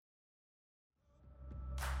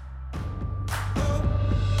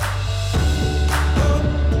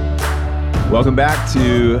Welcome back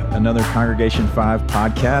to another Congregation 5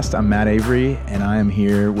 podcast. I'm Matt Avery, and I am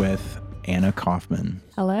here with Anna Kaufman.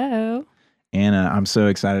 Hello. Anna, I'm so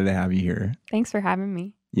excited to have you here. Thanks for having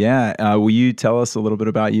me. Yeah. Will you tell us a little bit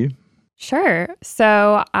about you? Sure.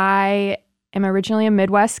 So I am originally a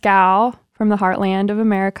Midwest gal from the heartland of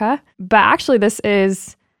America, but actually this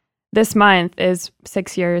month is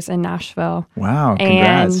 6 years in Nashville. Wow.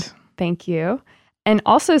 Congrats. And thank you. And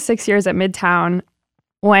also 6 years at Midtown.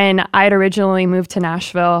 When I had originally moved to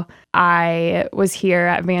Nashville, I was here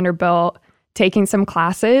at Vanderbilt taking some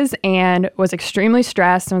classes and was extremely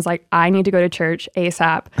stressed and was like, I need to go to church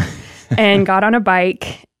ASAP. And got on a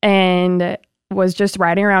bike and was just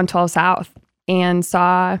riding around 12 South and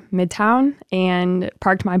saw Midtown and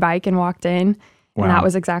parked my bike and walked in. Wow. And that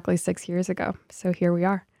was exactly 6 years ago. So here we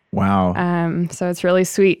are. Wow. So it's really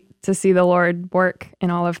sweet to see the Lord work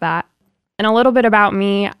in all of that. And a little bit about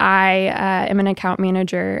me, I am an account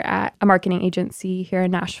manager at a marketing agency here in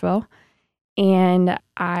Nashville. And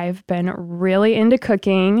I've been really into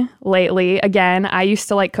cooking lately. Again, I used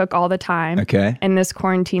to cook all the time. Okay. And this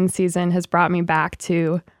quarantine season has brought me back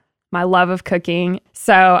to my love of cooking.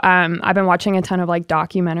 So I've been watching a ton of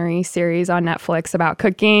documentary series on Netflix about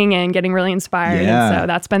cooking and getting really inspired. Yeah. And so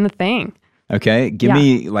that's been the thing. Okay. Give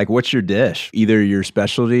me, what's your dish? Either your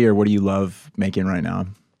specialty or what do you love making right now?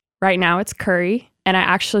 Right now it's curry. And I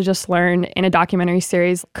actually just learned in a documentary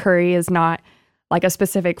series, curry is not a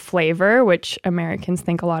specific flavor, which Americans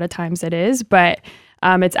think a lot of times it is, but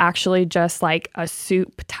it's actually just a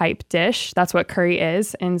soup type dish. That's what curry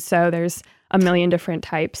is. And so there's a million different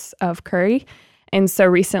types of curry. And so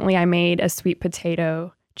recently I made a sweet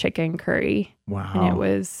potato chicken curry. Wow. And it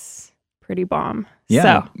was pretty bomb.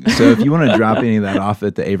 Yeah. So if you want to drop any of that off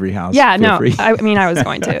at the Avery house, yeah, feel no, free. I was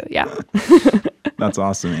going to, yeah. That's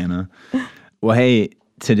awesome, Anna. Well, hey,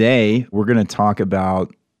 today we're going to talk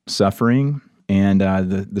about suffering and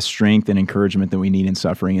the strength and encouragement that we need in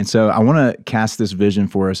suffering. And so I want to cast this vision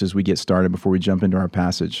for us as we get started before we jump into our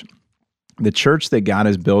passage. The church that God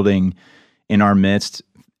is building in our midst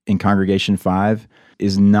in Congregation 5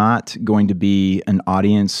 is not going to be an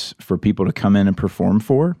audience for people to come in and perform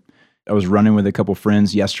for. I was running with a couple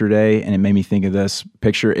friends yesterday, and it made me think of this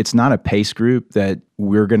picture. It's not a pace group that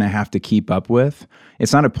we're going to have to keep up with.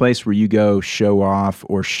 It's not a place where you go show off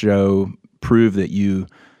or prove that you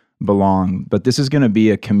belong. But this is going to be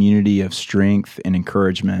a community of strength and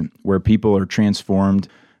encouragement where people are transformed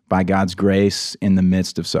by God's grace in the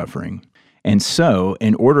midst of suffering. And so,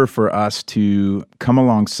 in order for us to come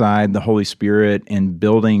alongside the Holy Spirit in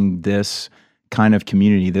building this kind of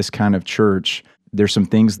community, this kind of church, there's some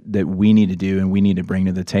things that we need to do and we need to bring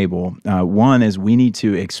to the table. One is we need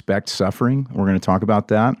to expect suffering. We're going to talk about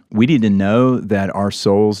that. We need to know that our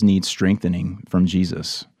souls need strengthening from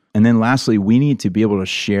Jesus. And then lastly, we need to be able to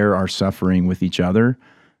share our suffering with each other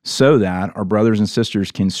so that our brothers and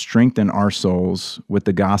sisters can strengthen our souls with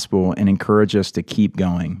the gospel and encourage us to keep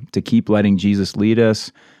going, to keep letting Jesus lead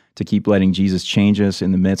us, to keep letting Jesus change us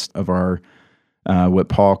in the midst of our, what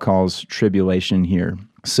Paul calls tribulation here.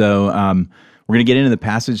 So, we're going to get into the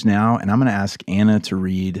passage now, and I'm going to ask Anna to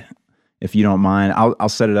read, if you don't mind. I'll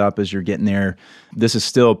set it up as you're getting there. This is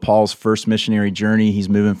still Paul's first missionary journey. He's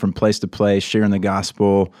moving from place to place, sharing the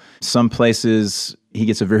gospel. Some places he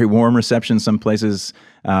gets a very warm reception, some places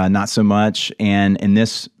not so much. And in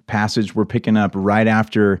this passage, we're picking up right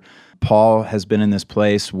after Paul has been in this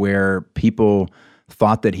place where people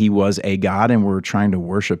thought that he was a god and were trying to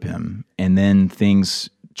worship him. And then things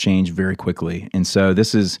change very quickly. And so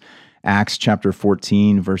this is Acts chapter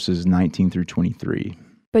 14, verses 19 through 23.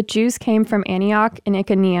 But Jews came from Antioch and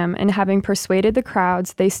Iconium, and having persuaded the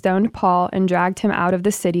crowds, they stoned Paul and dragged him out of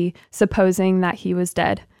the city, supposing that he was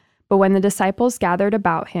dead. But when the disciples gathered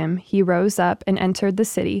about him, he rose up and entered the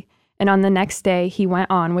city, and on the next day he went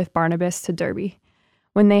on with Barnabas to Derbe.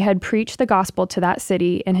 When they had preached the gospel to that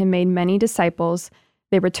city and had made many disciples,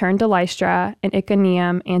 they returned to Lystra and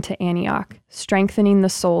Iconium and to Antioch, strengthening the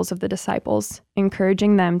souls of the disciples,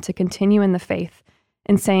 encouraging them to continue in the faith,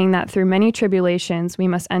 and saying that through many tribulations we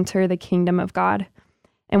must enter the kingdom of God.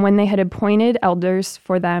 And when they had appointed elders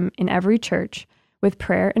for them in every church, with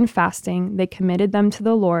prayer and fasting, they committed them to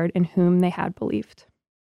the Lord in whom they had believed.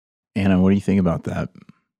 Anna, what do you think about that?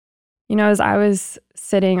 As I was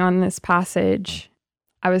sitting on this passage,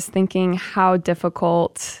 I was thinking how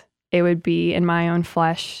difficult it would be in my own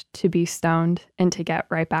flesh to be stoned and to get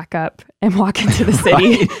right back up and walk into the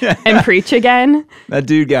city and preach again. That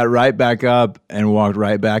dude got right back up and walked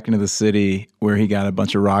right back into the city where he got a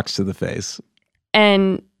bunch of rocks to the face.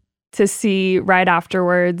 And to see right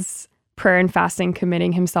afterwards prayer and fasting,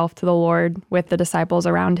 committing himself to the Lord with the disciples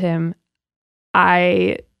around him,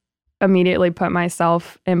 I immediately put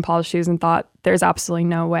myself in Paul's shoes and thought, there's absolutely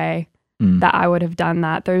no way that I would have done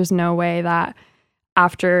that. There's no way that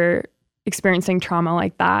after experiencing trauma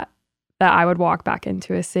like that I would walk back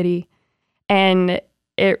into a city. And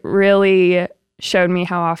it really showed me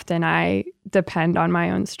how often I depend on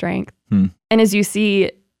my own strength. And as you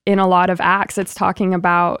see in a lot of Acts, it's talking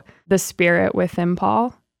about the Spirit within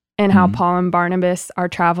Paul and how Paul and Barnabas are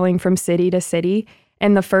traveling from city to city.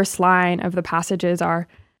 And the first line of the passages are,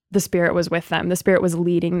 the Spirit was with them. The Spirit was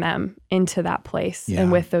leading them into that place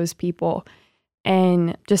and with those people.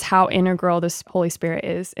 And just how integral this Holy Spirit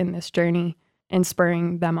is in this journey and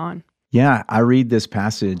spurring them on. Yeah, I read this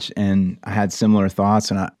passage and I had similar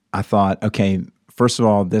thoughts. And I thought, okay, first of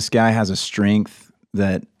all, this guy has a strength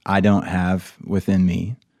that I don't have within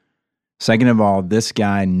me. Second of all, this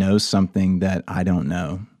guy knows something that I don't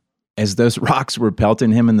know. As those rocks were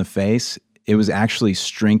pelting him in the face, it was actually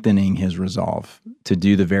strengthening his resolve to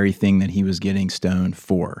do the very thing that he was getting stoned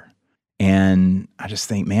for. And I just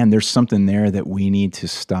think, man, there's something there that we need to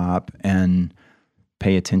stop and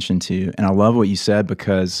pay attention to. And I love what you said,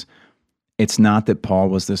 because it's not that Paul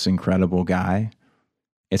was this incredible guy.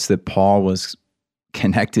 It's that Paul was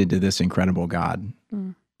connected to this incredible God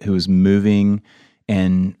who was moving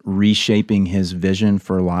and reshaping his vision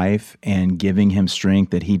for life and giving him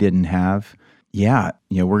strength that he didn't have. Yeah,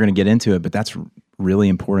 we're going to get into it, but that's really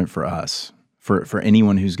important for us, for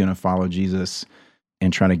anyone who's going to follow Jesus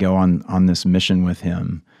and try to go on this mission with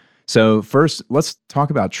him. So first, let's talk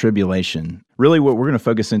about tribulation. Really what we're going to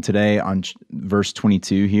focus in today on verse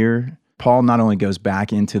 22 here. Paul not only goes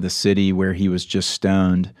back into the city where he was just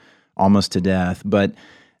stoned almost to death, but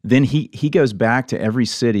then he goes back to every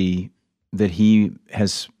city that he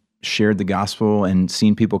has shared the gospel and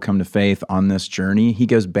seen people come to faith on this journey. He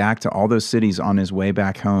goes back to all those cities on his way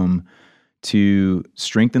back home to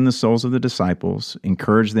strengthen the souls of the disciples,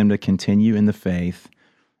 encourage them to continue in the faith,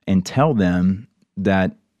 and tell them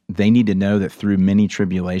that they need to know that through many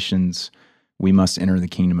tribulations, we must enter the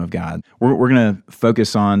kingdom of God. We're going to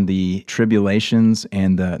focus on the tribulations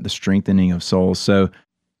and the strengthening of souls. So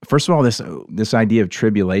first of all, this idea of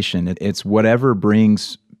tribulation, it's whatever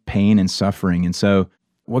brings pain and suffering. And so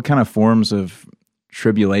what kind of forms of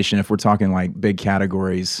tribulation, if we're talking like big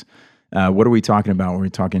categories, what are we talking about when we're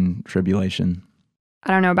talking tribulation?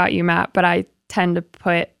 I don't know about you, Matt, but I tend to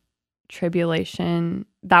put tribulation,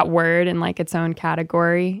 that word, in like its own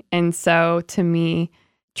category. And so to me,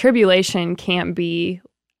 tribulation can't be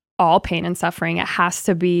all pain and suffering. It has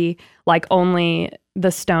to be like only the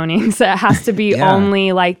stonings. It has to be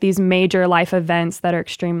only like these major life events that are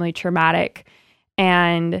extremely traumatic.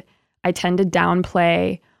 And I tend to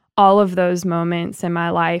downplay all of those moments in my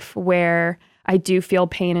life where I do feel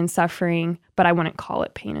pain and suffering, but I wouldn't call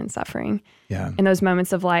it pain and suffering. Yeah. In those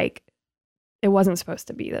moments of like, it wasn't supposed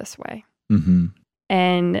to be this way. Mm-hmm.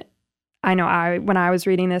 And I know when I was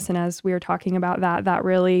reading this and as we were talking about that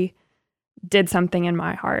really did something in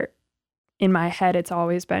my heart. In my head, it's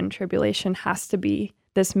always been tribulation has to be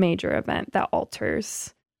this major event that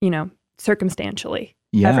alters, circumstantially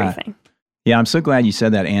everything. Yeah, I'm so glad you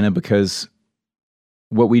said that, Anna, because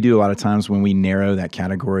what we do a lot of times when we narrow that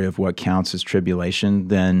category of what counts as tribulation,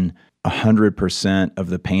 then 100% of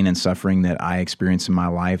the pain and suffering that I experience in my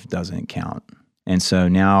life doesn't count. And so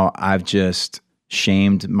now I've just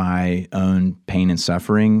shamed my own pain and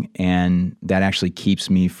suffering, and that actually keeps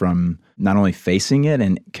me from not only facing it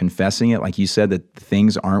and confessing it, like you said, that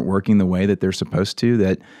things aren't working the way that they're supposed to,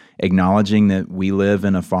 that acknowledging that we live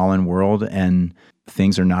in a fallen world and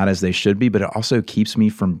things are not as they should be, but it also keeps me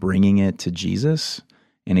from bringing it to Jesus,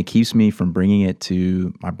 and it keeps me from bringing it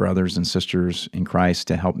to my brothers and sisters in Christ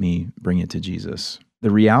to help me bring it to Jesus.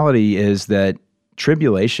 The reality is that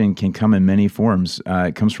tribulation can come in many forms.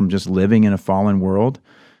 It comes from just living in a fallen world,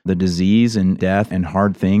 the disease and death and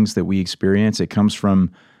hard things that we experience. It comes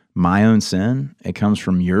from my own sin. It comes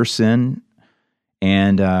from your sin.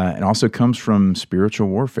 And it also comes from spiritual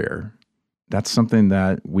warfare. That's something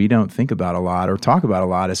that we don't think about a lot or talk about a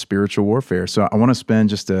lot as spiritual warfare. So I want to spend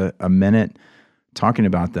just a minute talking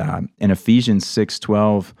about that. In Ephesians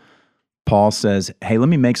 6:12, Paul says, hey, let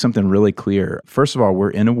me make something really clear. First of all,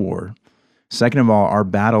 we're in a war. Second of all, our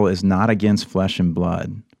battle is not against flesh and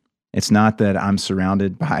blood. It's not that I'm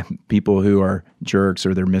surrounded by people who are jerks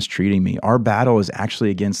or they're mistreating me. Our battle is actually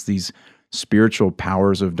against these spiritual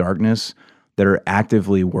powers of darkness that are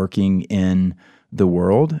actively working in the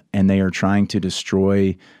world, and they are trying to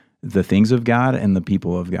destroy the things of God and the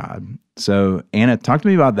people of God. So, Anna, talk to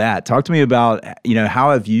me about that. Talk to me about,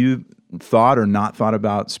 how have you thought or not thought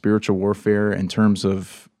about spiritual warfare in terms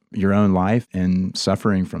of your own life and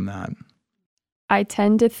suffering from that? I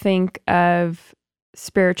tend to think of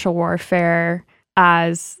spiritual warfare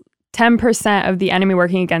as 10% of the enemy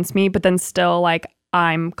working against me, but then still like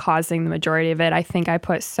I'm causing the majority of it. I think I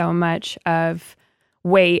put so much of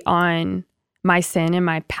weight on my sin and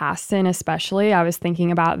my past sin, especially. I was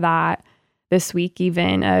thinking about that this week,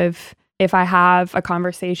 even of if I have a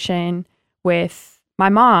conversation with my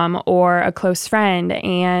mom or a close friend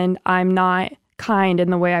and I'm not kind in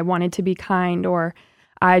the way I wanted to be kind, or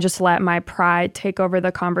I just let my pride take over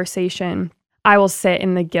the conversation, I will sit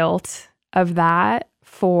in the guilt of that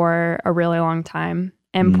for a really long time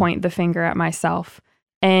and point the finger at myself.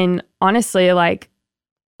 And honestly, like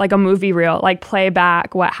a movie reel, like play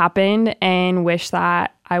back what happened and wish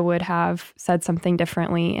that I would have said something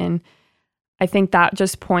differently. And I think that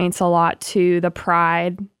just points a lot to the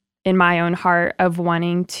pride in my own heart of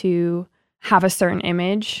wanting to have a certain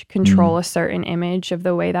image, control a certain image of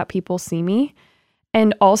the way that people see me,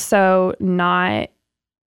 and also not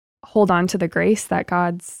hold on to the grace that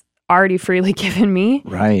God's already freely given me.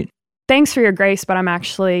 Right. Thanks for your grace, but I'm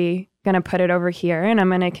actually going to put it over here, and I'm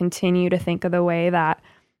going to continue to think of the way that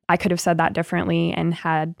I could have said that differently and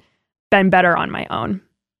had been better on my own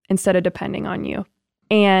instead of depending on you.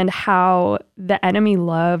 And how the enemy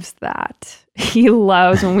loves that. He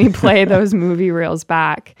loves when we play those movie reels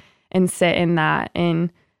back and sit in that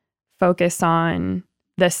and focus on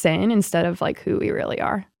the sin instead of like who we really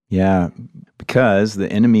are. Yeah, because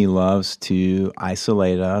the enemy loves to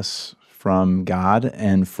isolate us from God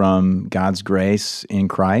and from God's grace in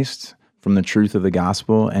Christ, from the truth of the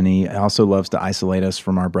gospel. And he also loves to isolate us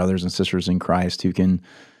from our brothers and sisters in Christ who can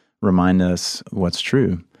remind us what's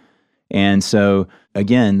true. And so,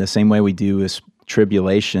 again, the same way we do with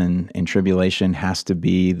tribulation, and tribulation has to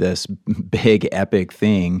be this big, epic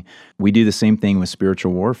thing, we do the same thing with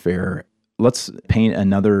spiritual warfare. Let's paint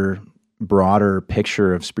another broader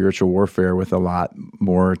picture of spiritual warfare with a lot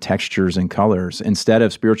more textures and colors. Instead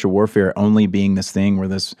of spiritual warfare only being this thing where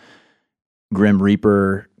this Grim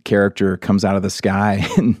Reaper character comes out of the sky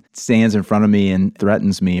and stands in front of me and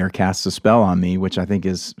threatens me or casts a spell on me, which I think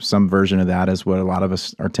is some version of that is what a lot of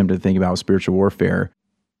us are tempted to think about with spiritual warfare.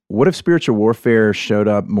 What if spiritual warfare showed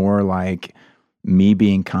up more like me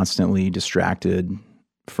being constantly distracted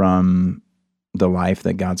from the life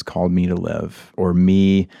that God's called me to live, or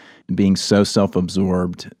me being so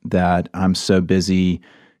self-absorbed that I'm so busy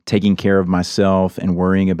taking care of myself and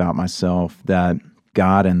worrying about myself that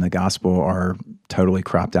God and the gospel are totally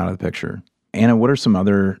cropped out of the picture? Anna, what are some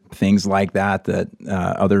other things like that,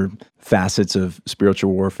 other facets of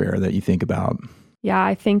spiritual warfare that you think about? Yeah,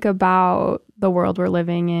 I think about the world we're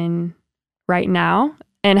living in right now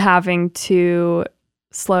and having to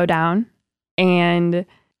slow down, and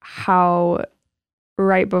how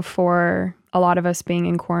right before a lot of us being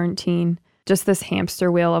in quarantine, just this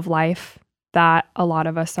hamster wheel of life that a lot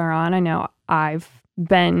of us are on. I know I've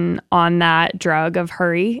been on that drug of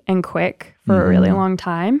hurry and quick for a really long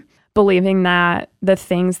time, believing that the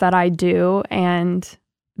things that I do and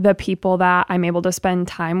the people that I'm able to spend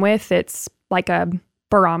time with, it's like a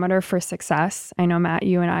barometer for success. I know, Matt,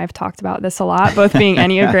 you and I have talked about this a lot, both being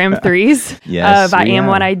Enneagram 3s Yes, of I am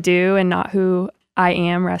what I do and not who I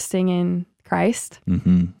am, resting in Christ.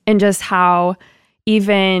 And just how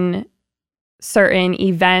even certain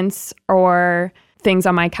events or things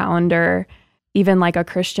on my calendar, even like a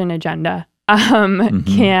Christian agenda,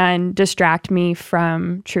 can distract me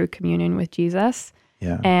from true communion with Jesus.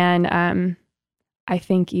 Yeah. And I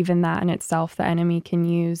think even that in itself, the enemy can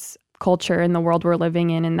use culture and the world we're living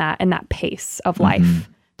in and that pace of life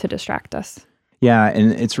to distract us. Yeah,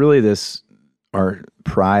 and it's really our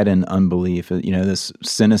pride and unbelief, this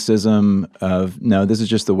cynicism of, no, this is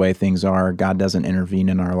just the way things are. God doesn't intervene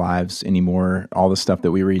in our lives anymore. All the stuff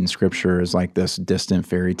that we read in Scripture is like this distant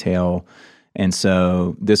fairy tale. And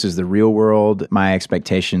so this is the real world. My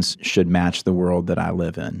expectations should match the world that I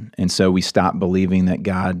live in. And so we stop believing that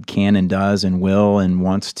God can and does and will and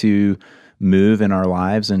wants to move in our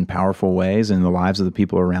lives in powerful ways in the lives of the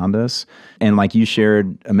people around us. And like you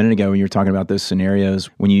shared a minute ago when you were talking about those scenarios,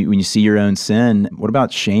 when you see your own sin, what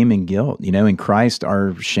about shame and guilt? In Christ,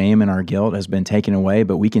 our shame and our guilt has been taken away,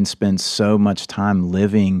 but we can spend so much time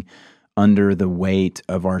living under the weight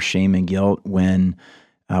of our shame and guilt when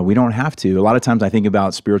we don't have to. A lot of times I think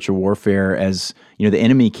about spiritual warfare as, the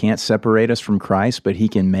enemy can't separate us from Christ, but he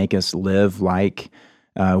can make us live like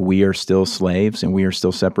we are still slaves and we are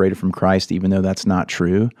still separated from Christ, even though that's not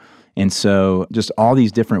true. And so just all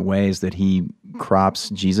these different ways that he crops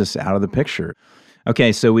Jesus out of the picture.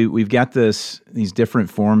 Okay, so we've got these different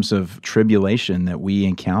forms of tribulation that we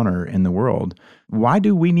encounter in the world. why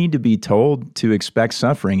do we need to be told to expect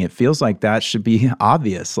suffering? It feels like that should be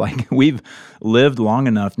obvious. Like we've lived long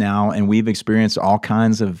enough now and we've experienced all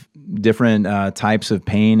kinds of different types of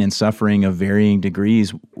pain and suffering of varying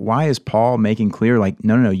degrees. Why is Paul making clear, like,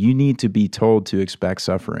 no, you need to be told to expect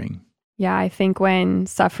suffering? Yeah, I think when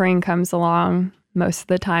suffering comes along, most of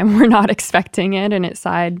the time we're not expecting it and it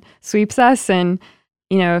side sweeps us. And,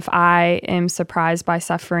 if I am surprised by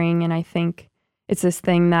suffering and I think it's this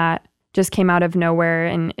thing that just came out of nowhere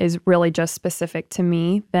and is really just specific to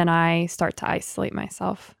me, then I start to isolate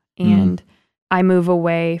myself. And I move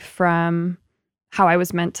away from how I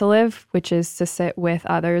was meant to live, which is to sit with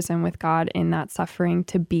others and with God in that suffering,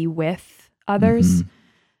 to be with others.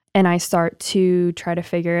 And I start to try to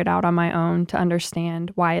figure it out on my own, to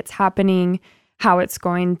understand why it's happening, how it's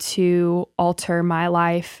going to alter my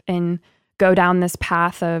life and go down this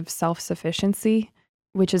path of self-sufficiency,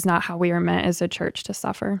 which is not how we are meant as a church to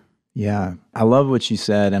suffer. Yeah, I love what you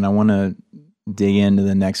said, and I want to dig into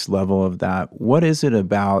the next level of that. What is it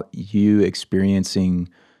about you experiencing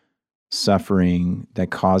suffering that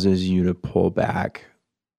causes you to pull back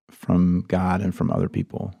from God and from other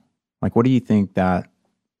people? Like, what do you think that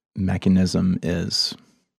mechanism is?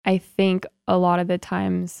 I think a lot of the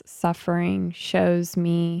times suffering shows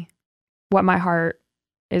me what my heart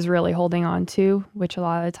is really holding on to, which a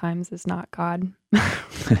lot of the times is not God.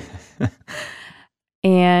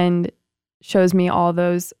 And shows me all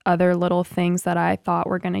those other little things that I thought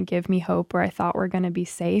were going to give me hope, or I thought were going to be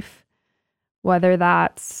safe, whether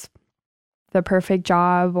that's the perfect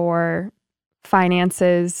job or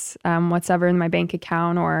finances, what's ever in my bank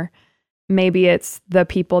account, or maybe it's the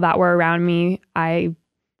people that were around me I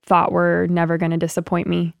thought were never going to disappoint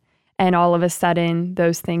me. And all of a sudden,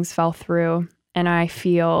 those things fell through, and I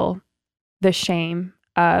feel the shame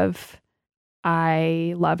of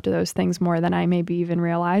I loved those things more than I maybe even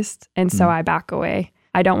realized. And so I back away.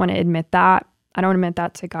 I don't want to admit that. I don't admit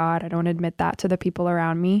that to God. I don't admit that to the people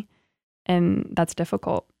around me. And that's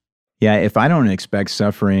difficult. Yeah, if I don't expect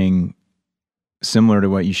suffering similar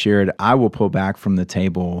to what you shared, I will pull back from the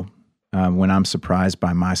table when I'm surprised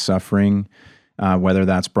by my suffering, whether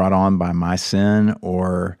that's brought on by my sin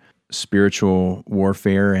or spiritual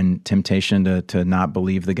warfare and temptation to not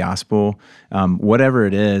believe the gospel. Whatever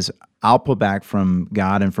it is, I'll pull back from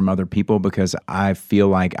God and from other people because I feel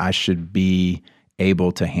like I should be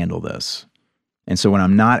able to handle this. And so when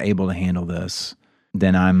I'm not able to handle this,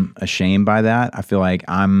 then I'm ashamed by that. I feel like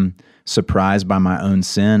I'm surprised by my own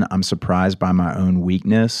sin. I'm surprised by my own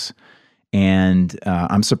weakness. And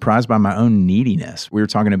I'm surprised by my own neediness. We were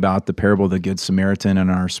talking about the parable of the Good Samaritan in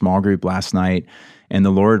our small group last night, and the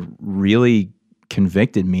Lord really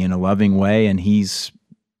convicted me in a loving way, and He's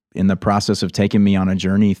in the process of taking me on a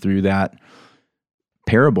journey through that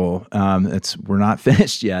parable. We're not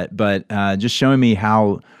finished yet, but just showing me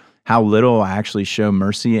how little I actually show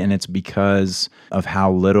mercy, and it's because of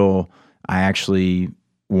how little I actually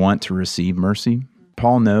want to receive mercy.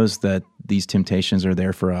 Paul knows that these temptations are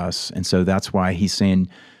there for us, and so that's why he's saying,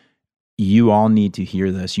 you all need to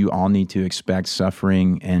hear this. You all need to expect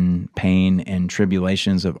suffering and pain and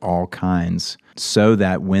tribulations of all kinds so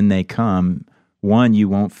that when they come, one, you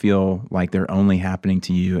won't feel like they're only happening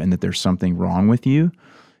to you and that there's something wrong with you.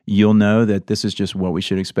 You'll know that this is just what we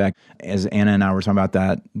should expect. As Anna and I were talking about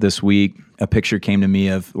that this week, a picture came to me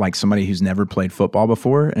of like somebody who's never played football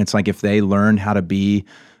before. And it's like if they learned how to be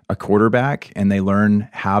a quarterback and they learn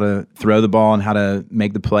how to throw the ball and how to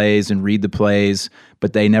make the plays and read the plays,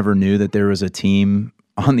 but they never knew that there was a team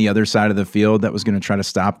on the other side of the field that was going to try to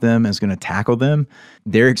stop them, is going to tackle them.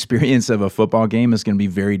 Their experience of a football game is going to be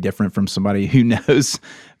very different from somebody who knows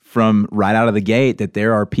from right out of the gate that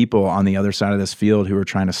there are people on the other side of this field who are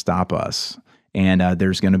trying to stop us. And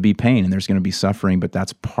there's going to be pain and there's going to be suffering, but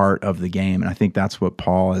that's part of the game. And I think that's what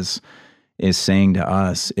Paul is saying to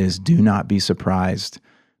us is do not be surprised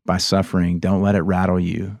by suffering. Don't let it rattle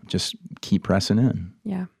you. Just keep pressing in.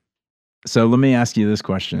 Yeah. So let me ask you this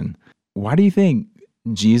question. Why do you think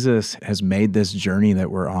Jesus has made this journey that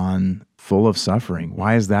we're on full of suffering?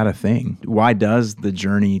 Why is that a thing? Why does the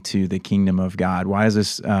journey to the kingdom of God, why is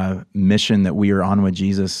this mission that we are on with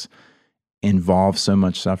Jesus involve so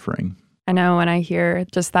much suffering? I know when I hear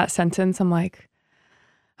just that sentence, I'm like,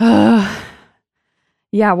 yeah,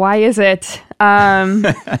 why is it? And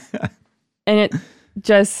it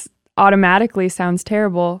just automatically sounds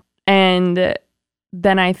terrible. And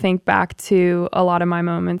then I think back to a lot of my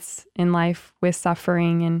moments in life with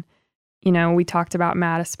suffering. And, you know, we talked about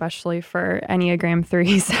Matt, especially for Enneagram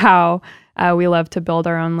 3s, how we love to build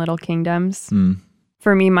our own little kingdoms.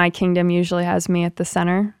 For me, my kingdom usually has me at the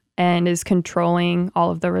center and is controlling all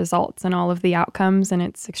of the results and all of the outcomes. And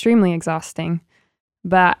it's extremely exhausting.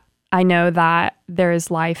 but I know that there is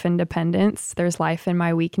life in dependence. There's life in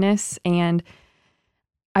my weakness. And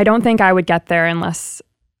I don't think I would get there unless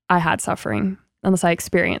I had suffering, unless I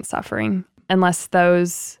experienced suffering, unless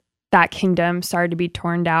that kingdom started to be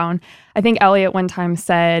torn down. I think Elliot one time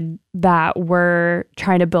said that we're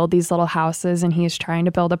trying to build these little houses and he's trying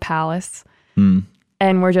to build a palace.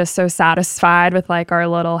 And we're just so satisfied with like our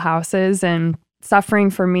little houses, and suffering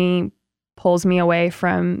for me pulls me away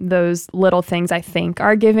from those little things I think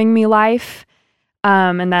are giving me life,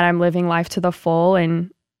 and that I'm living life to the full.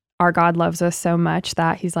 And our God loves us so much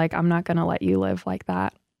that he's like, I'm not going to let you live like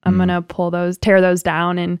that. I'm going to tear those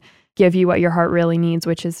down and give you what your heart really needs,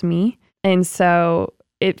 which is me. And so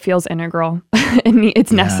it feels integral and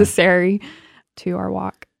it's necessary to our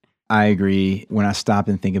walk. I agree. When I stop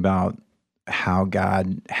and think about how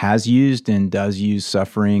God has used and does use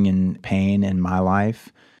suffering and pain in my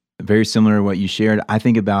life, very similar to what you shared, I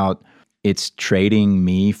think about it's trading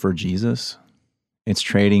me for Jesus. It's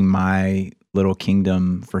trading my little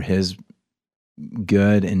kingdom for his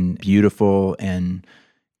good and beautiful and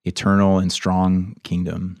eternal and strong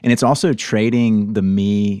kingdom. And it's also trading the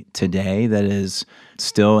me today that is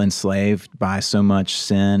still enslaved by so much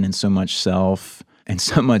sin and so much self and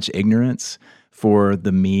so much ignorance for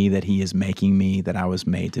the me that he is making me, that I was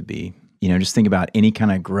made to be. You know, just think about any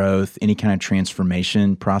kind of growth, any kind of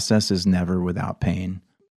transformation process is never without pain.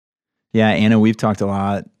 Yeah, Anna, we've talked a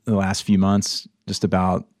lot the last few months just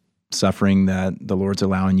about suffering that the Lord's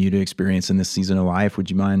allowing you to experience in this season of life. Would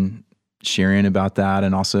you mind sharing about that,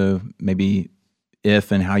 and also maybe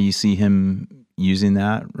if and how you see him using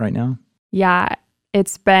that right now? Yeah,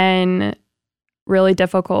 it's been really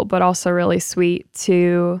difficult, but also really sweet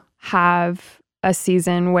to have a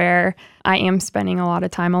season where I am spending a lot of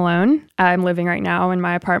time alone. I'm living right now in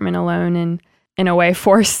my apartment alone and in a way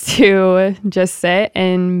forced to just sit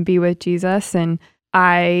and be with Jesus. And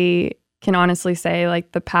I can honestly say like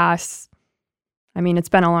it's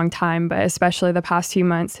been a long time, but especially the past few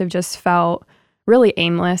months have just felt really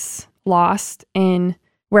aimless, lost in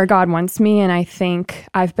where God wants me. And I think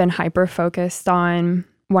I've been hyper-focused on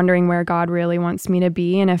wondering where God really wants me to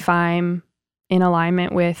be and if I'm in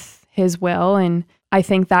alignment with his will. And I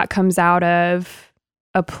think that comes out of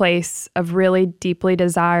a place of really deeply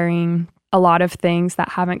desiring a lot of things that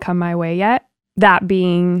haven't come my way yet. That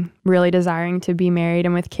being really desiring to be married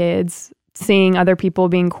and with kids, seeing other people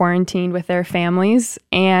being quarantined with their families,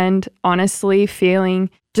 and honestly feeling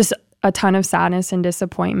just a ton of sadness and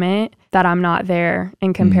disappointment that I'm not there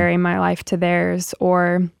and comparing my life to theirs,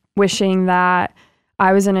 or wishing that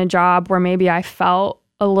I was in a job where maybe I felt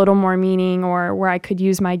a little more meaning or where I could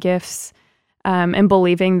use my gifts, and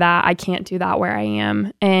believing that I can't do that where I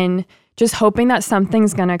am, and just hoping that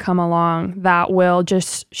something's going to come along that will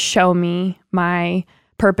just show me my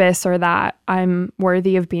purpose or that I'm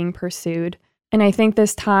worthy of being pursued. And I think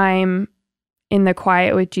this time in the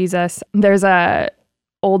quiet with Jesus, there's a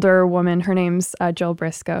older woman, her name's Jill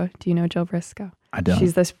Briscoe. Do you know Jill Briscoe? I don't.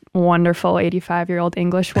 She's this wonderful 85-year-old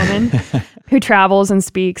English woman who travels and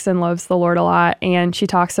speaks and loves the Lord a lot. And she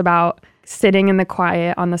talks about sitting in the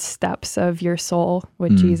quiet on the steps of your soul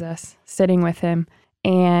with Jesus, sitting with him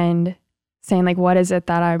and saying like, what is it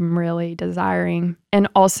that I'm really desiring? And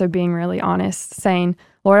also being really honest, saying,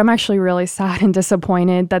 Lord, I'm actually really sad and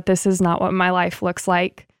disappointed that this is not what my life looks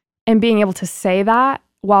like. And being able to say that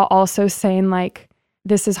while also saying like,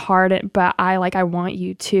 this is hard, but I want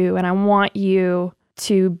you to, and I want you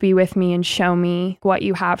to be with me and show me what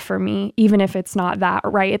you have for me, even if it's not that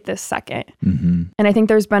right at this second. And I think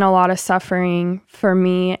there's been a lot of suffering for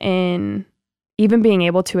me in even being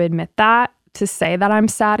able to admit that, to say that I'm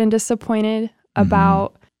sad and disappointed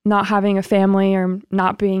about not having a family or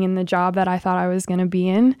not being in the job that I thought I was going to be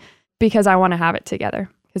in, because I want to have it together,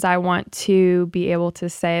 because I want to be able to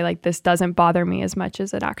say like, this doesn't bother me as much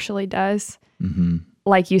as it actually does.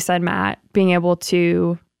 Like you said, Matt, being able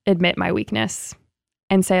to admit my weakness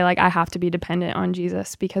and say like, I have to be dependent on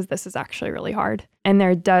Jesus because this is actually really hard. And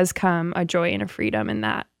there does come a joy and a freedom in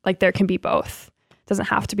that. Like there can be both. It doesn't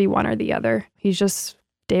have to be one or the other. He's just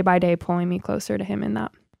day by day pulling me closer to him in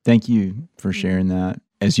that. Thank you for sharing that.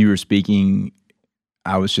 As you were speaking,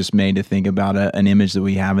 I was just made to think about an image that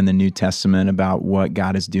we have in the New Testament about what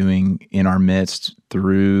God is doing in our midst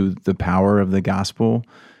through the power of the gospel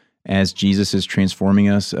as Jesus is transforming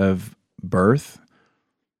us of birth.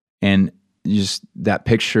 And just that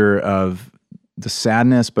picture of the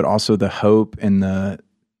sadness, but also the hope and the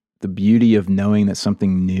beauty of knowing that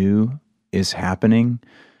something new is happening,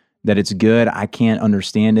 that it's good. I can't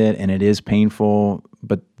understand it and it is painful,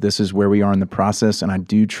 but this is where we are in the process. And I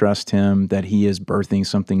do trust him that he is birthing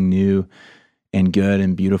something new and good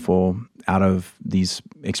and beautiful out of these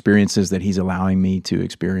experiences that he's allowing me to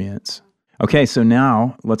experience. Okay, so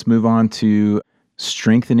now let's move on to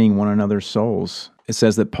strengthening one another's souls. It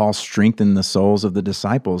says that Paul strengthened the souls of the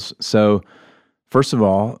disciples. So first of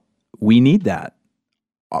all, we need that.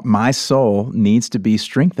 My soul needs to be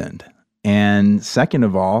strengthened. And second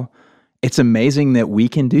of all, it's amazing that we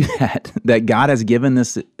can do that, that God has given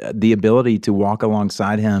us the ability to walk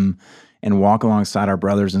alongside him and walk alongside our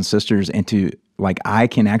brothers and sisters, and to, like, I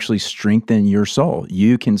can actually strengthen your soul.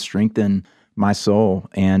 You can strengthen my soul.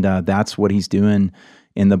 And that's what he's doing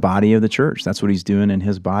in the body of the church. That's what he's doing in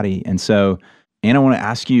his body. And so, Anna, I want to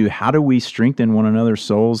ask you, how do we strengthen one another's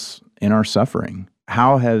souls in our suffering?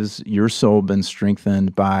 How has your soul been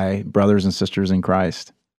strengthened by brothers and sisters in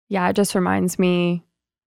Christ? Yeah, it just reminds me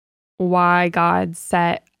why God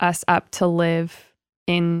set us up to live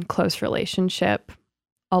in close relationship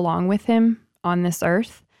along with him on this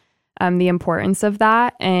earth, the importance of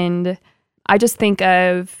that. And I just think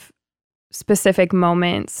of specific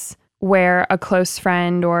moments where a close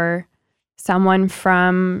friend or someone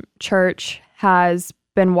from church has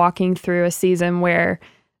been walking through a season where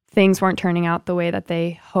things weren't turning out the way that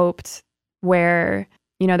they hoped, where,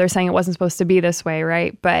 they're saying it wasn't supposed to be this way,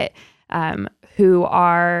 right? But who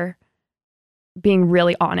are being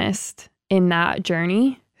really honest in that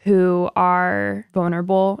journey, who are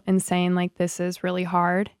vulnerable and saying, like, this is really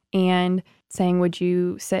hard, and saying, would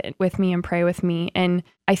you sit with me and pray with me? And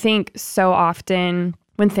I think so often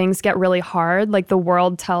when things get really hard, like, the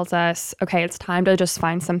world tells us, okay, it's time to just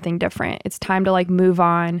find something different. It's time to, like, move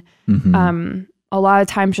on. Mm-hmm. A lot of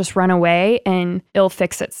times just run away and it'll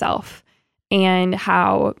fix itself. And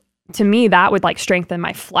how, to me, that would, like, strengthen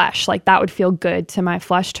my flesh. Like, that would feel good to my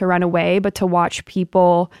flesh to run away, but to watch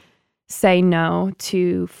people say no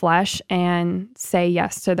to flesh and say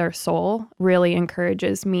yes to their soul really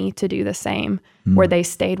encourages me to do the same, where they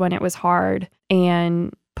stayed when it was hard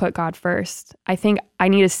and put God first. I think I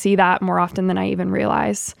need to see that more often than I even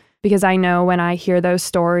realize, because I know when I hear those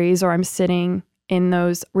stories, or I'm sitting in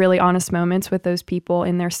those really honest moments with those people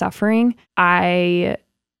in their suffering, I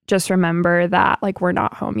just remember that, like, we're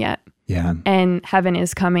not home yet. Yeah. And heaven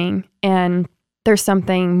is coming, and there's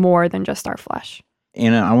something more than just our flesh.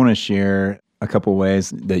 Anna, I want to share a couple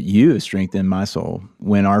ways that you have strengthened my soul.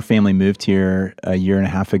 When our family moved here a year and a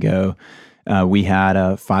half ago, we had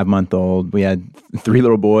a 5-month-old. We had 3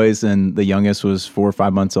 little boys, and the youngest was 4 or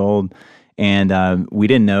 5 months old. And we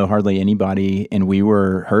didn't know hardly anybody, and we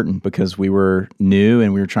were hurting because we were new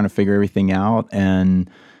and we were trying to figure everything out. And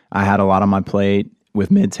I had a lot on my plate with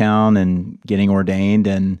Midtown and getting ordained,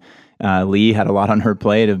 and Lee had a lot on her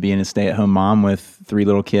plate of being a stay-at-home mom with 3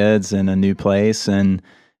 little kids and a new place, and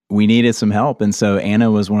we needed some help. And so Anna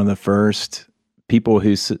was one of the first people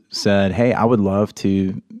who said, hey, I would love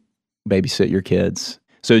to babysit your kids.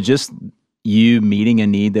 So just you meeting a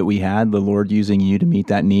need that we had, the Lord using you to meet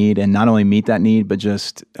that need, and not only meet that need, but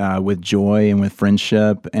just with joy and with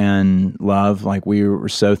friendship and love. Like, we were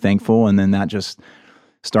so thankful. And then that just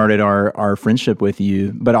started our friendship with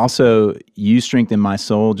you. But also, you strengthened my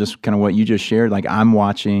soul, just kind of what you just shared. Like, I'm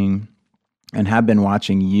watching and have been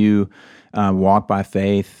watching you walk by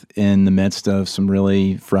faith in the midst of some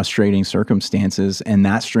really frustrating circumstances. And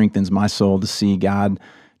that strengthens my soul to see God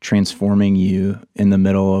transforming you in the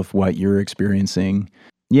middle of what you're experiencing.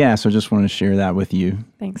 Yeah, so I just wanted to share that with you.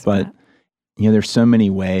 Thanks. But, there's so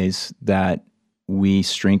many ways that we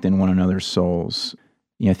strengthen one another's souls.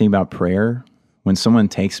 Think about prayer. When someone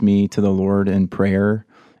takes me to the Lord in prayer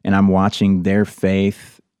and I'm watching their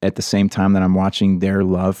faith at the same time that I'm watching their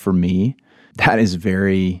love for me, that is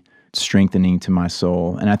very strengthening to my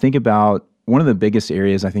soul. And I think about one of the biggest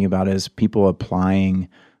areas I think about is people applying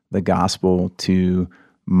the gospel to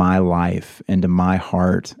my life and to my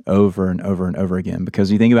heart over and over and over again.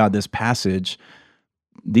 Because you think about this passage,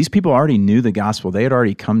 these people already knew the gospel. They had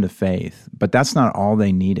already come to faith, but that's not all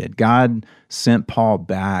they needed. God sent Paul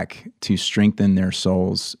back to strengthen their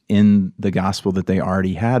souls in the gospel that they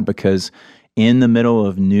already had, because in the middle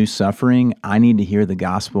of new suffering, I need to hear the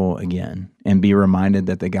gospel again and be reminded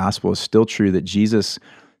that the gospel is still true, that Jesus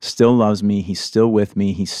still loves me. He's still with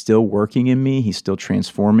me. He's still working in me. He's still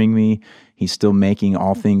transforming me. He's still making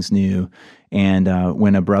all things new. And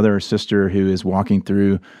when a brother or sister who is walking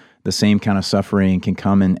through the same kind of suffering can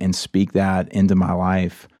come and speak that into my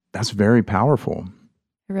life, that's very powerful.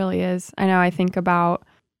 It really is. I know, I think about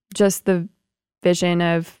just the vision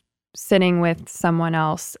of sitting with someone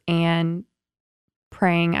else and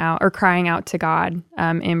praying out or crying out to God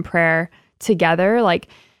in prayer together, like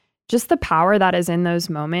just the power that is in those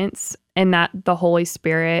moments, and that the Holy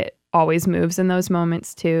Spirit always moves in those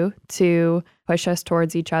moments too, to push us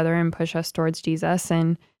towards each other and push us towards Jesus.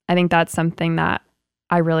 And I think that's something that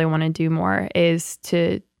I really want to do more, is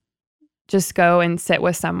to just go and sit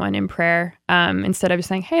with someone in prayer, instead of just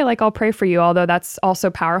saying, hey, like, I'll pray for you, although that's also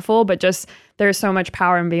powerful, but just there's so much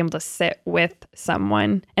power in being able to sit with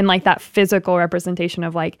someone and like that physical representation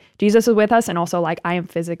of like Jesus is with us and also like I am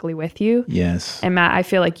physically with you. Yes. And Matt, I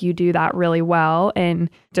feel like you do that really well. And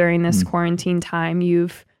during this quarantine time,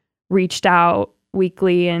 you've reached out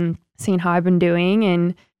weekly and seen how I've been doing.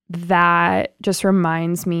 And that just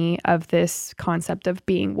reminds me of this concept of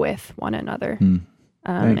being with one another.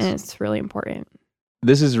 And it's really important.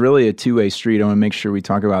 This is really a two-way street. I want to make sure we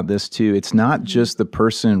talk about this too. It's not just the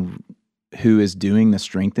person who is doing the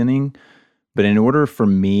strengthening, but in order for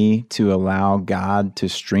me to allow God to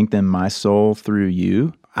strengthen my soul through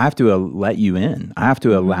you, I have to let you in. I have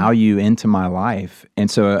to allow you into my life. And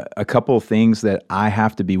so a couple of things that I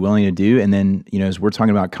have to be willing to do. And then, as we're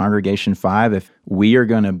talking about Congregation 5, if we are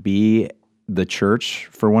going to be the church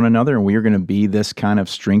for one another and we are going to be this kind of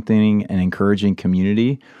strengthening and encouraging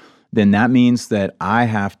community, then that means that I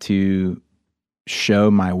have to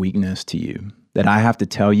show my weakness to you, that I have to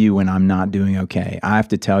tell you when I'm not doing okay. I have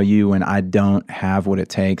to tell you when I don't have what it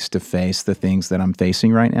takes to face the things that I'm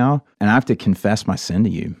facing right now, and I have to confess my sin to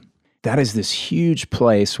you. That is this huge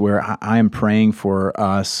place where I am praying for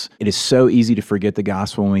us. It is so easy to forget the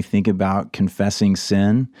gospel when we think about confessing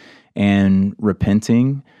sin and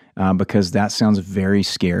repenting, because that sounds very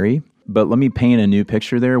scary. But let me paint a new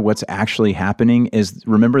picture there. What's actually happening is,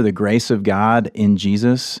 remember, the grace of God in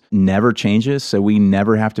Jesus never changes. So we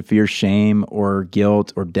never have to fear shame or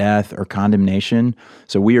guilt or death or condemnation.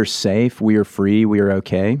 So we are safe, we are free, we are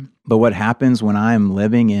okay. But what happens when I am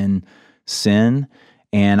living in sin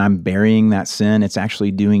and I'm burying that sin, it's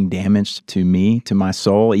actually doing damage to me, to my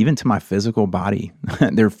soul, even to my physical body.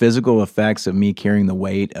 There are physical effects of me carrying the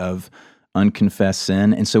weight of unconfessed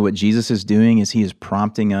sin. And so what Jesus is doing is he is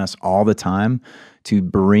prompting us all the time to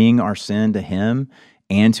bring our sin to him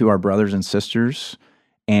and to our brothers and sisters.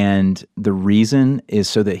 And the reason is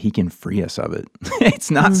so that he can free us of it. It's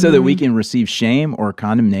not so that we can receive shame or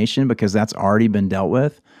condemnation, because that's already been dealt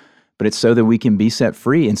with, but it's so that we can be set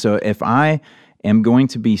free. And so if I am going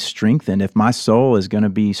to be strengthened, if my soul is going to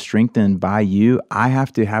be strengthened by you, I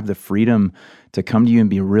have to have the freedom to come to you and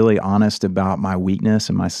be really honest about my weakness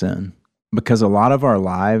and my sin. Because a lot of our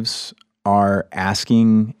lives are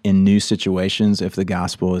asking in new situations if the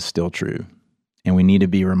gospel is still true. And we need to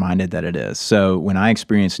be reminded that it is. So when I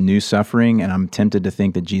experience new suffering and I'm tempted to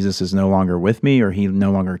think that Jesus is no longer with me, or he no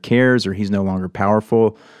longer cares, or he's no longer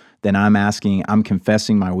powerful, then I'm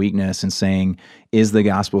confessing my weakness and saying, is the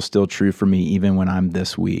gospel still true for me even when I'm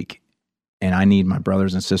this weak? And I need my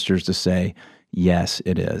brothers and sisters to say, yes,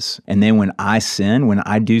 it is. And then when I sin, when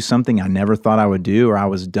I do something I never thought I would do, or I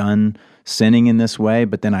was done sinning in this way,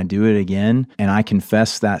 but then I do it again, and I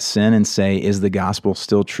confess that sin and say, is the gospel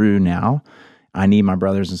still true now? I need my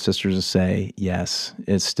brothers and sisters to say, yes,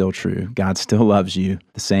 it's still true. God still loves you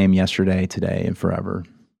the same yesterday, today, and forever.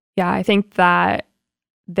 Yeah, I think that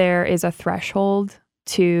there is a threshold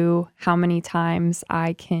to how many times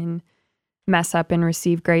I can mess up and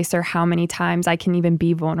receive grace, or how many times I can even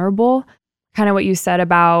be vulnerable. Kind of what you said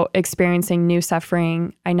about experiencing new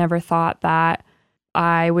suffering. I never thought that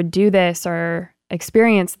I would do this or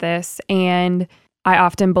experience this. And I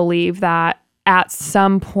often believe that at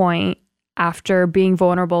some point, after being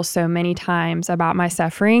vulnerable so many times about my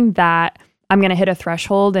suffering, that I'm going to hit a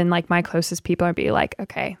threshold and like my closest people are be like,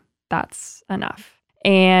 okay, that's enough.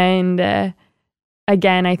 And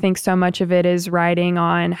again, I think so much of it is riding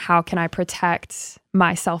on how can I protect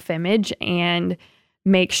my self-image and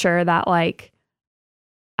make sure that like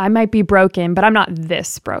I might be broken, but I'm not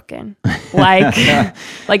this broken. Like,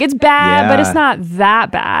 like it's bad, but it's not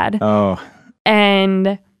that bad. Oh.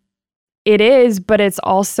 And it is, but it's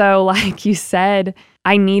also, like you said,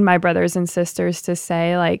 I need my brothers and sisters to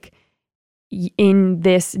say, like, in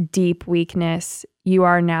this deep weakness, you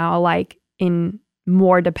are now like in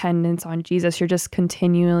more dependence on Jesus. You're just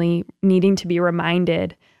continually needing to be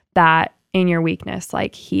reminded that in your weakness,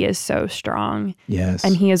 like he is so strong. Yes.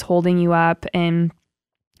 And he is holding you up, and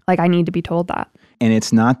like I need to be told that. And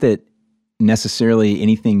it's not that necessarily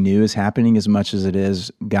anything new is happening as much as it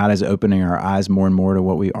is God is opening our eyes more and more to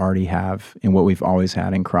what we already have and what we've always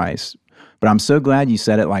had in Christ. But I'm so glad you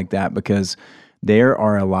said it like that, because there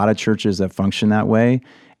are a lot of churches that function that way.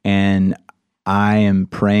 And I am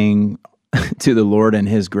praying to the Lord and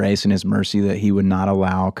his grace and his mercy that he would not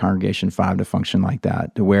allow Congregation 5 to function like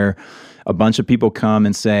that, to where a bunch of people come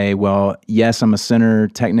and say, well, yes, I'm a sinner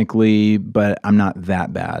technically, but I'm not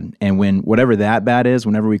that bad. And when whatever that bad is,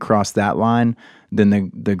 whenever we cross that line,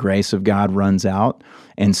 then the grace of God runs out.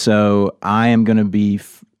 And so I am going to be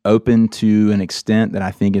open to an extent that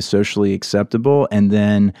I think is socially acceptable. And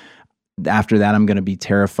then after that, I'm going to be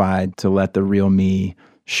terrified to let the real me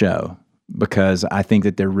show, because I think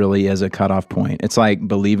that there really is a cutoff point. It's like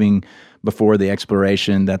believing before the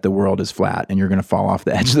exploration that the world is flat and you're going to fall off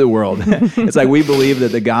the edge of the world. It's like we believe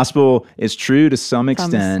that the gospel is true to some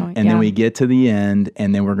extent, and then we get to the end,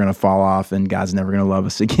 and then we're going to fall off, and God's never going to love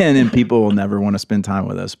us again, and people will never want to spend time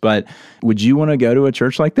with us. But would you want to go to a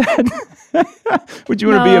church like that? Would you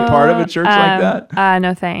want to be a part of a church like that?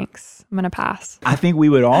 No, thanks. I'm going to pass. I think we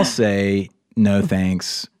would all say no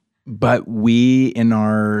thanks. But we, in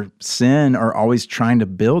our sin, are always trying to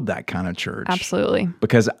build that kind of church. Absolutely.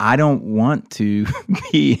 Because I don't want to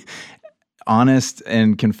be honest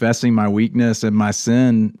and confessing my weakness and my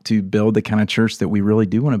sin to build the kind of church that we really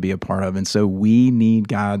do want to be a part of. And so we need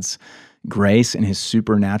God's grace and his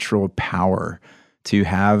supernatural power to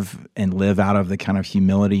have and live out of the kind of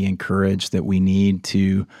humility and courage that we need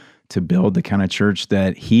to build the kind of church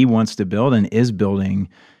that he wants to build and is building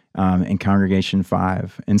in Congregation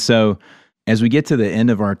 5. And so as we get to the end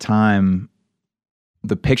of our time,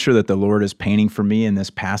 the picture that the Lord is painting for me in this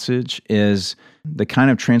passage is the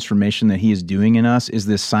kind of transformation that he is doing in us is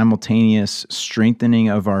this simultaneous strengthening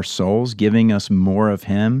of our souls, giving us more of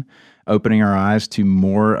him, opening our eyes to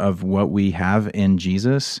more of what we have in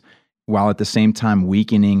Jesus, while at the same time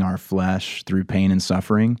weakening our flesh through pain and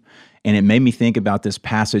suffering. And it made me think about this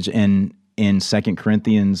passage in 2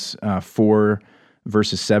 Corinthians 4,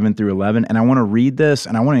 verses 7 through 11. And I want to read this,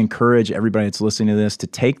 and I want to encourage everybody that's listening to this to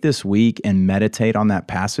take this week and meditate on that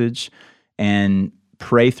passage and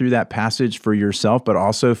pray through that passage for yourself, but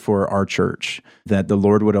also for our church, that the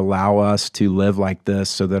Lord would allow us to live like this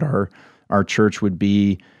so that our church would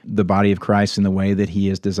be the body of Christ in the way that he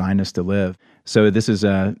has designed us to live. So this is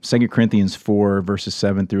 2 Corinthians 4, verses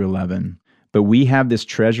 7 through 11. But we have this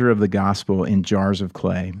treasure of the gospel in jars of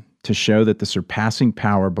clay, to show that the surpassing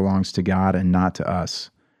power belongs to God and not to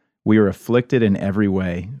us. We are afflicted in every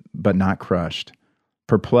way, but not crushed,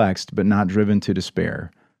 perplexed, but not driven to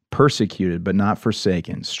despair, persecuted, but not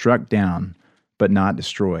forsaken, struck down, but not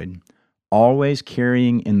destroyed, always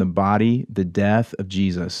carrying in the body the death of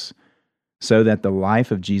Jesus, so that the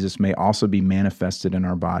life of Jesus may also be manifested in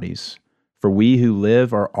our bodies. For we who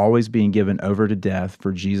live are always being given over to death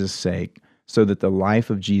for Jesus' sake, so that the life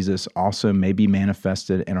of Jesus also may be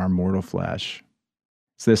manifested in our mortal flesh.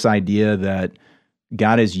 It's this idea that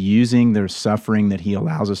God is using the suffering that he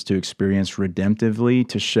allows us to experience redemptively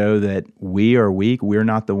to show that we are weak. We're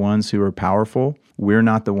not the ones who are powerful. We're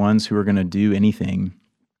not the ones who are going to do anything,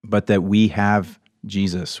 but that we have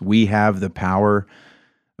Jesus. We have the power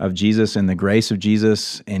of Jesus and the grace of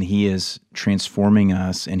Jesus, and he is transforming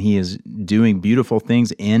us, and he is doing beautiful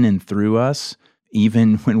things in and through us,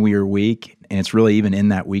 even when we are weak. And it's really even in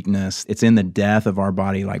that weakness, it's in the death of our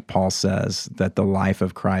body, like Paul says, that the life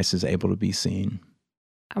of Christ is able to be seen.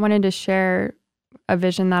 I wanted to share a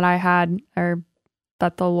vision that I had, or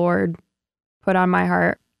that the Lord put on my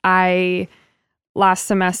heart. I, last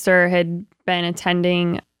semester, had been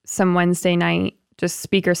attending some Wednesday night, just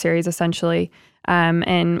speaker series, essentially.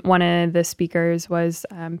 And one of the speakers was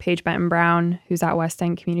Paige Benton Brown, who's at West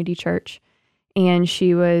End Community Church. And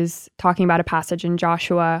she was talking about a passage in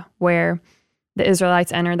Joshua where the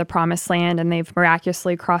Israelites enter the promised land and they've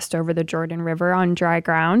miraculously crossed over the Jordan River on dry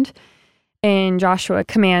ground. And Joshua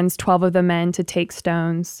commands 12 of the men to take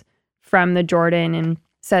stones from the Jordan and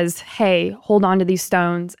says, hey, hold on to these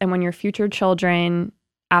stones. And when your future children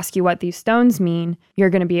ask you what these stones mean, you're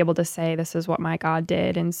going to be able to say, this is what my God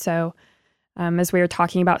did. And so as we were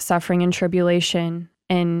talking about suffering and tribulation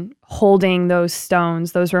and holding those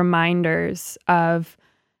stones, those reminders of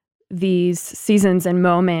these seasons and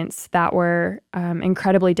moments that were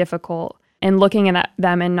incredibly difficult, and looking at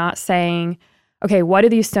them and not saying, okay, what do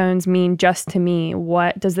these stones mean just to me?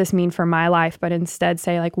 What does this mean for my life? But instead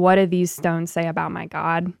say, like, what do these stones say about my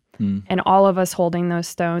God? And all of us holding those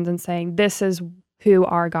stones and saying, this is who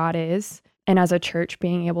our God is. And as a church,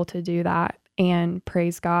 being able to do that and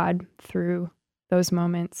praise God through those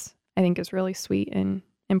moments, I think is really sweet and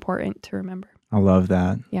important to remember. I love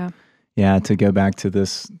that. Yeah. Yeah, to go back to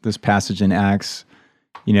this passage in Acts,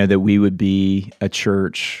 that we would be a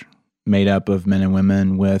church made up of men and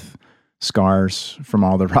women with scars from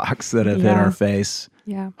all the rocks that have hit our face,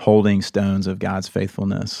 holding stones of God's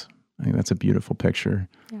faithfulness. I think that's a beautiful picture.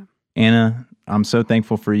 Yeah. Anna, I'm so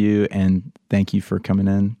thankful for you, and thank you for coming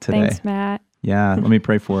in today. Thanks, Matt. Yeah, let me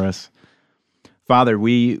pray for us. Father,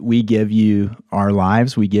 we give you our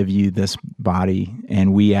lives, we give you this body,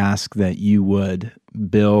 and we ask that you would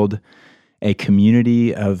build a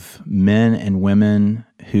community of men and women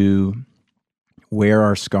who wear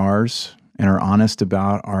our scars and are honest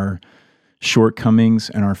about our shortcomings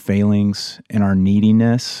and our failings and our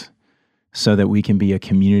neediness so that we can be a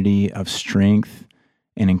community of strength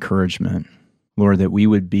and encouragement. Lord, that we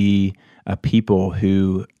would be a people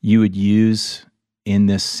who you would use in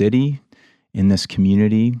this city, in this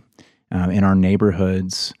community, in our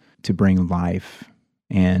neighborhoods to bring life,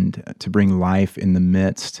 and to bring life in the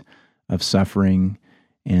midst of suffering,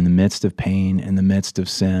 in the midst of pain, in the midst of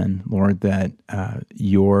sin. Lord, that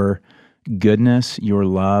your goodness, your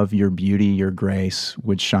love, your beauty, your grace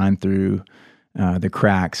would shine through the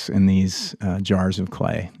cracks in these jars of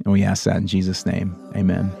clay. And we ask that in Jesus' name.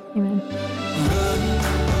 Amen. Amen.